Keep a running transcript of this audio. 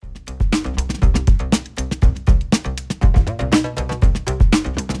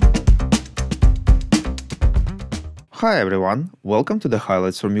Hi everyone, welcome to the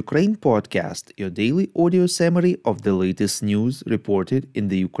Highlights from Ukraine podcast, your daily audio summary of the latest news reported in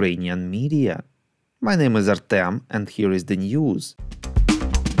the Ukrainian media. My name is Artem and here is the news.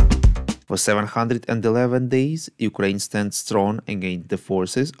 For 711 days, Ukraine stands strong against the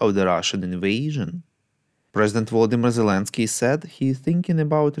forces of the Russian invasion. President Volodymyr Zelenskyy said he is thinking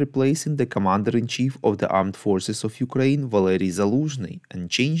about replacing the Commander-in-Chief of the Armed Forces of Ukraine, Valery Zalyzhnyi, and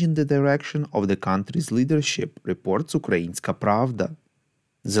changing the direction of the country's leadership, reports Ukrainska Pravda.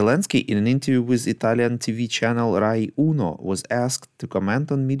 Zelenskyy, in an interview with Italian TV channel Rai Uno, was asked to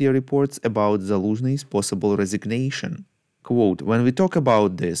comment on media reports about Zalyzhnyi's possible resignation. Quote, "When we talk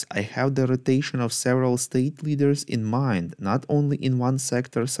about this, I have the rotation of several state leaders in mind, not only in one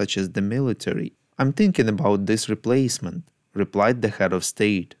sector such as the military. I'm thinking about this replacement," replied the head of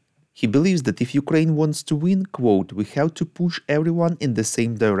state. He believes that if Ukraine wants to win, quote, "we have to push everyone in the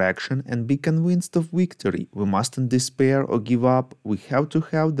same direction and be convinced of victory. We mustn't despair or give up. We have to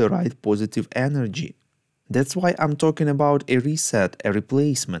have the right positive energy. That's why I'm talking about a reset, a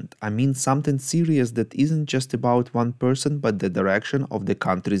replacement. I mean something serious that isn't just about one person but the direction of the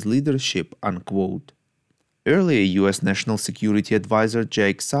country's leadership," unquote. Earlier, U.S. National Security Advisor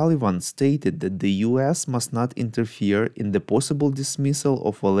Jake Sullivan stated that the U.S. must not interfere in the possible dismissal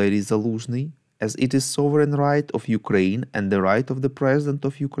of Valery Zalyzhnyi, as it is sovereign right of Ukraine and the right of the President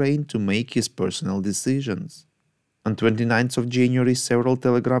of Ukraine to make his personal decisions. On 29th of January, several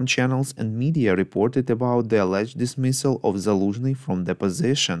Telegram channels and media reported about the alleged dismissal of Zalyzhnyi from the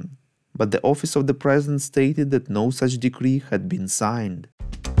position, but the office of the President stated that no such decree had been signed.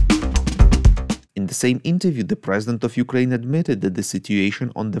 In the same interview, the President of Ukraine admitted that the situation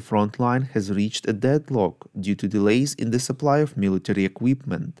on the front line has reached a deadlock due to delays in the supply of military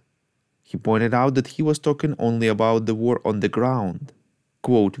equipment. He pointed out that he was talking only about the war on the ground.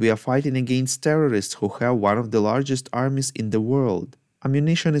 Quote, "We are fighting against terrorists who have one of the largest armies in the world.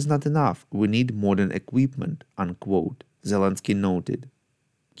 Ammunition is not enough. We need modern equipment," unquote, Zelenskyy noted.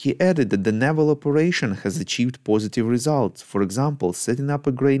 He added that the naval operation has achieved positive results, for example, setting up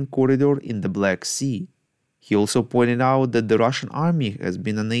a grain corridor in the Black Sea. He also pointed out that the Russian army has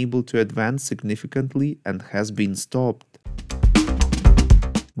been unable to advance significantly and has been stopped.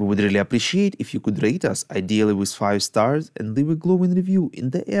 We would really appreciate if you could rate us, ideally with 5 stars, and leave a glowing review in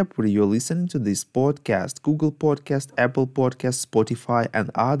the app where you're listening to this podcast, Google Podcast, Apple Podcast, Spotify,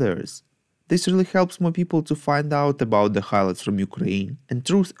 and others. This really helps more people to find out about the highlights from Ukraine and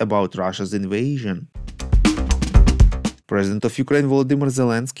truth about Russia's invasion. President of Ukraine Volodymyr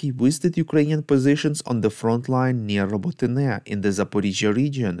Zelenskyy visited Ukrainian positions on the front line near Robotyne in the Zaporizhia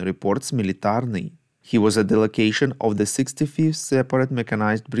region, reports Militarny. He was at the location of the 65th Separate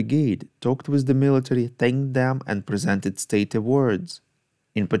Mechanized Brigade, talked with the military, thanked them, and presented state awards.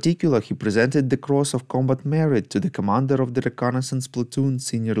 In particular, he presented the Cross of Combat Merit to the commander of the reconnaissance platoon,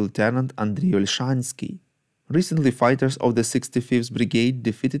 Senior Lieutenant Andriy Olshansky. Recently, fighters of the 65th Brigade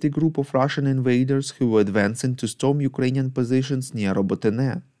defeated a group of Russian invaders who were advancing to storm Ukrainian positions near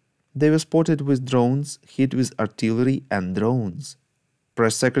Robotyne. They were spotted with drones, hit with artillery and drones.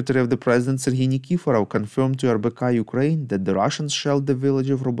 Press Secretary of the President Sergei Nikiforov confirmed to RBK Ukraine that the Russians shelled the village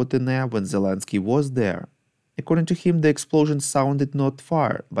of Robotyne when Zelenskyy was there. According to him, the explosion sounded not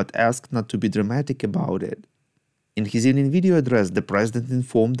far, but asked not to be dramatic about it. In his evening video address, the president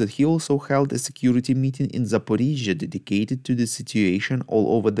informed that he also held a security meeting in Zaporizhia dedicated to the situation all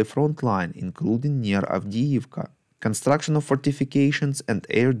over the front line, including near Avdiivka, construction of fortifications and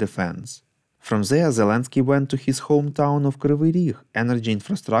air defense. From there, Zelenskyy went to his hometown of Kryvyi Rih, energy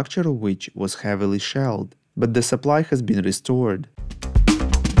infrastructure of which was heavily shelled, but the supply has been restored.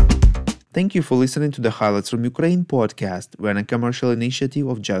 Thank you for listening to the Highlights from Ukraine podcast. We're a commercial initiative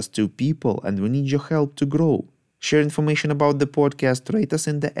of just 2 people and we need your help to grow. Share information about the podcast, rate us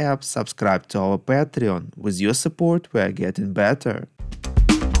in the app, subscribe to our Patreon. With your support, we are getting better.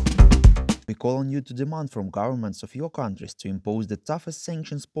 We call on you to demand from governments of your countries to impose the toughest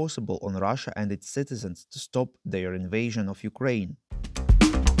sanctions possible on Russia and its citizens to stop their invasion of Ukraine.